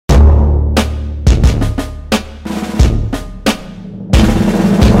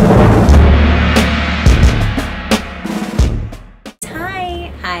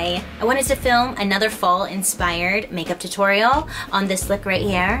wanted to film another fall inspired makeup tutorial on this look right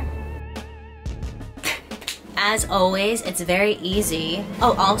here. As always, it's very easy.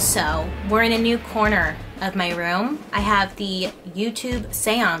 Oh, also, we're in a new corner of my room. I have the YouTube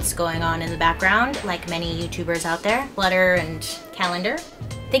seance going on in the background, like many YouTubers out there, Flutter and Calendar.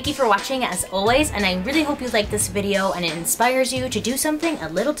 Thank you for watching as always, and I really hope you like this video and it inspires you to do something a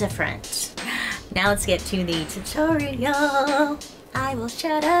little different. Now let's get to the tutorial. I will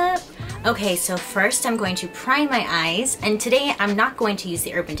shut up. Okay, so first I'm going to prime my eyes, and today I'm not going to use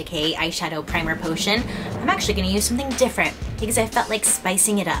the Urban Decay eyeshadow primer potion. I'm actually going to use something different because I felt like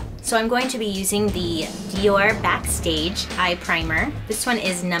spicing it up. So I'm going to be using the Dior Backstage Eye Primer. This one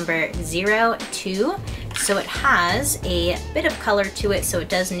is number 02, so it has a bit of color to it, so it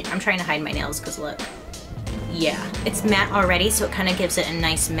doesn't, I'm trying to hide my nails because look. Yeah, it's matte already, so it kind of gives it a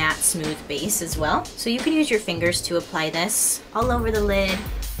nice matte smooth base as well. So you can use your fingers to apply this all over the lid.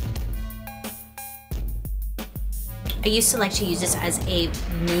 I used to like to use this as a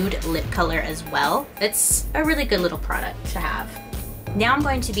nude lip color as well. It's a really good little product to have. Now I'm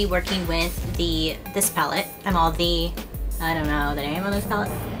going to be working with this palette. I don't know the name of this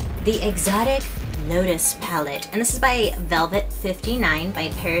palette. The Exotic Lotus palette, and this is by Velvet 59 by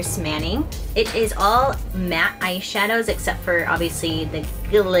Paris Manning. It is all matte eyeshadows except for obviously the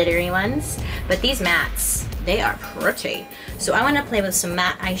glittery ones, but these mattes, they are pretty. So I want to play with some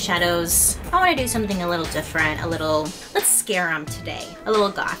matte eyeshadows. I want to do something a little different, let's scare them today, a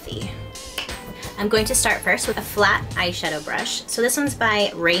little gothy. I'm going to start first with a flat eyeshadow brush. So this one's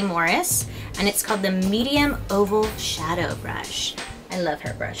by Ray Morris, and it's called the Medium Oval Shadow Brush. I love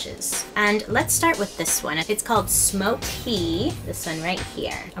her brushes. And let's start with this one. It's called Smoky, this one right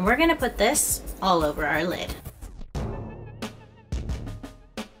here. And we're gonna put this all over our lid.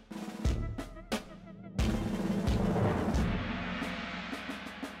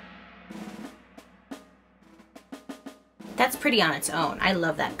 That's pretty on its own. I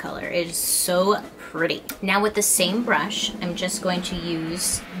love that color. It is so pretty. Now with the same brush, I'm just going to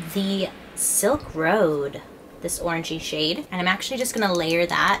use the Silk Road, this orangey shade, and I'm actually just gonna layer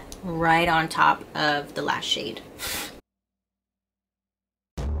that right on top of the last shade.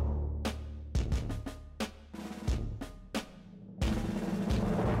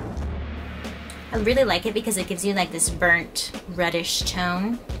 I really like it because it gives you like this burnt reddish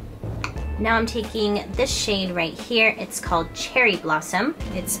tone. Now I'm taking this shade right here. It's called Cherry Blossom.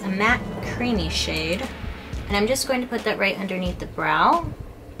 It's a matte creamy shade, and I'm just going to put that right underneath the brow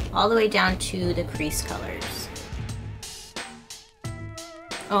all the way down to the crease colors.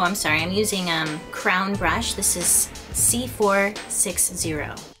 Oh, I'm sorry, I'm using Crown brush. This is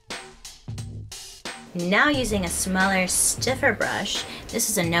C460. Now using a smaller, stiffer brush. This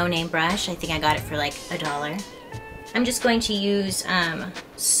is a no-name brush. I think I got it for like $1. I'm just going to use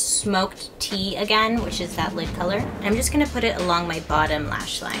Smoked Tea again, which is that lid color. And I'm just gonna put it along my bottom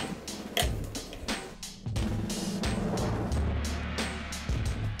lash line.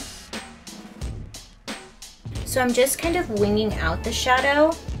 So I'm just kind of winging out the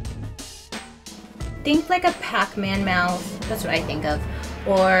shadow. Think like a Pac-Man mouth, that's what I think of,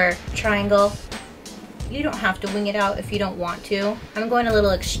 or triangle. You don't have to wing it out if you don't want to. I'm going a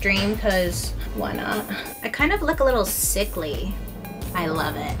little extreme because why not? I kind of look a little sickly. I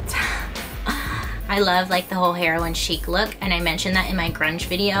love it. I love like the whole heroin chic look, and I mentioned that in my grunge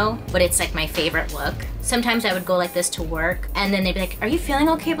video, but it's like my favorite look. Sometimes I would go like this to work, and then they'd be like, are you feeling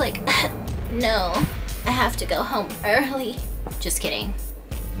okay? But like, no. I have to go home early. Just kidding.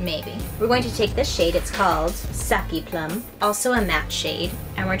 Maybe. We're going to take this shade. It's called Saki Plum, also a matte shade,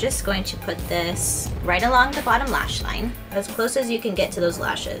 and we're just going to put this right along the bottom lash line, as close as you can get to those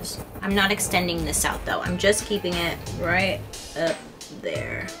lashes. I'm not extending this out though. I'm just keeping it right up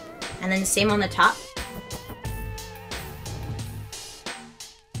there. And then the same on the top.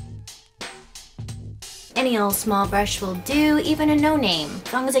 Any old small brush will do, even a no-name.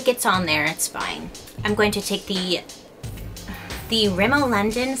 As long as it gets on there, it's fine. I'm going to take the Rimmel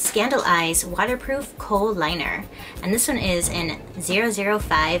London Scandal Eyes Waterproof Kohl Liner. And this one is in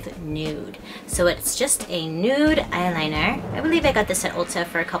 005 Nude. So it's just a nude eyeliner. I believe I got this at Ulta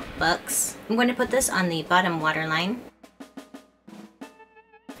for a couple bucks. I'm going to put this on the bottom waterline.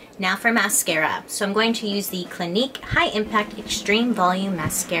 Now for mascara. So I'm going to use the Clinique High Impact Extreme Volume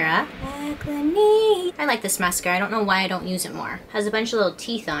Mascara. Clinique. I like this mascara. I don't know why I don't use it more. It has a bunch of little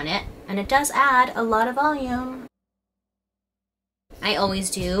teeth on it, and it does add a lot of volume. I always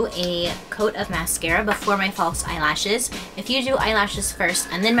do a coat of mascara before my false eyelashes. If you do eyelashes first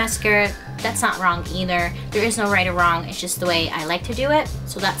and then mascara, that's not wrong either. There is no right or wrong, it's just the way I like to do it.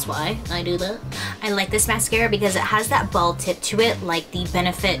 So that's why I do that. I like this mascara because it has that ball tip to it, like the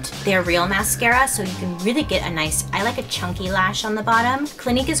Benefit They're Real mascara, so you can really get a nice, I like a chunky lash on the bottom.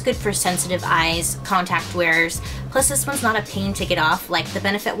 Clinique is good for sensitive eyes, contact wearers, plus this one's not a pain to get off like the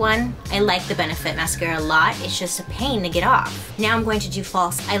Benefit one. I like the Benefit mascara a lot, it's just a pain to get off. Now I'm going to do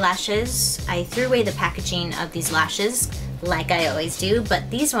false eyelashes. I threw away the packaging of these lashes like I always do, but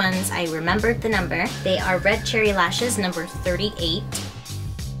these ones, I remembered the number. They are Red Cherry Lashes number 38.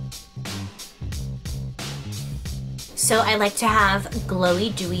 So I like to have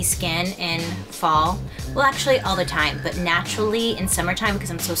glowy, dewy skin in fall. Well, actually all the time, but naturally in summertime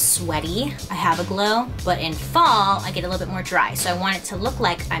because I'm so sweaty, I have a glow. But in fall, I get a little bit more dry, so I want it to look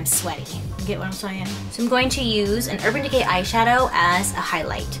like I'm sweaty. You get what I'm saying? So I'm going to use an Urban Decay eyeshadow as a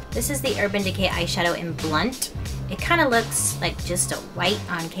highlight. This is the Urban Decay eyeshadow in Blunt. It kind of looks like just a white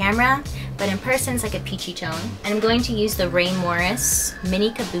on camera, but in person it's like a peachy tone. And I'm going to use the Ray Morris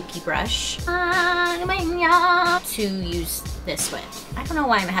Mini Kabuki brush to use this with. I don't know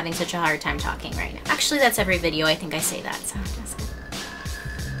why I'm having such a hard time talking right now. Actually, that's every video I think I say that, so that's good.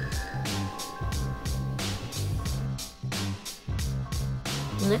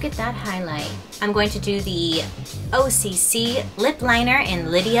 Look at that highlight. I'm going to do the OCC lip liner in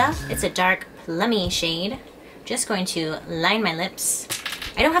Lydia. It's a dark plummy shade. Just going to line my lips.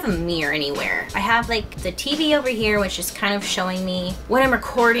 I don't have a mirror anywhere. I have like the TV over here, which is kind of showing me when I'm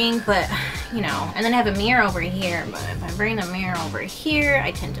recording, but you know, and then I have a mirror over here, but if I bring the mirror over here,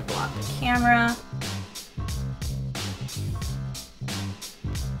 I tend to block the camera.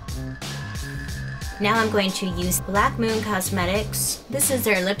 Now I'm going to use BLACKMOON Cosmetics. This is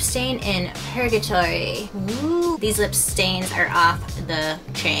their lip stain in Purgatory. Ooh, these lip stains are off the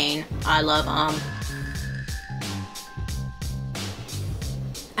chain. I love them.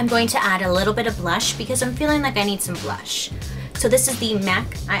 I'm going to add a little bit of blush because I'm feeling like I need some blush. So this is the MAC.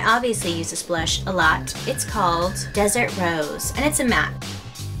 I obviously use this blush a lot. It's called Desert Rose, and it's a matte.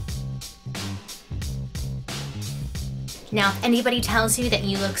 Now, if anybody tells you that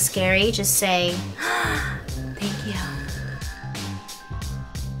you look scary, just say, thank you.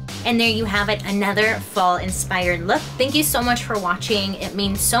 And there you have it, another fall-inspired look. Thank you so much for watching. It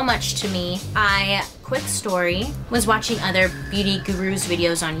means so much to me. Quick story, was watching other beauty gurus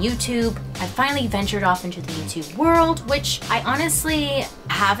videos on YouTube. I finally ventured off into the YouTube world, which I honestly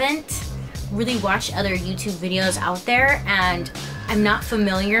haven't really watched other YouTube videos out there, and I'm not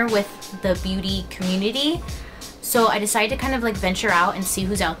familiar with the beauty community. So I decided to kind of like venture out and see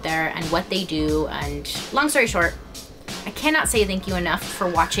who's out there and what they do, and long story short, I cannot say thank you enough for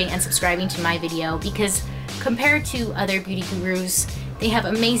watching and subscribing to my video, because compared to other beauty gurus, they have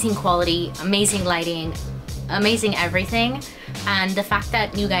amazing quality, amazing lighting, amazing everything. And the fact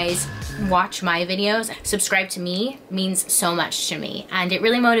that you guys watch my videos, subscribe to me, means so much to me. And it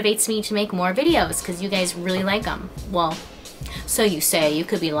really motivates me to make more videos because you guys really like them. Well, so you say, you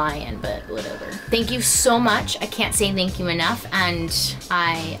could be lying, but whatever. Thank you so much. I can't say thank you enough, and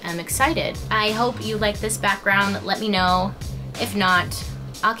I am excited. I hope you like this background. Let me know. If not,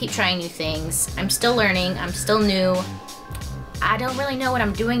 I'll keep trying new things. I'm still learning, I'm still new. I don't really know what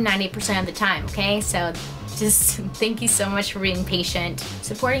I'm doing 90% of the time, okay? So just thank you so much for being patient,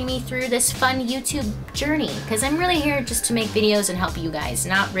 supporting me through this fun YouTube journey, because I'm really here just to make videos and help you guys,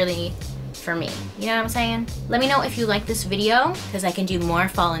 not really for me. You know what I'm saying? Let me know if you like this video, because I can do more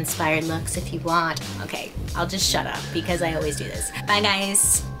fall-inspired looks if you want. Okay, I'll just shut up because I always do this. Bye,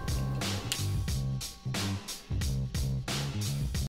 guys.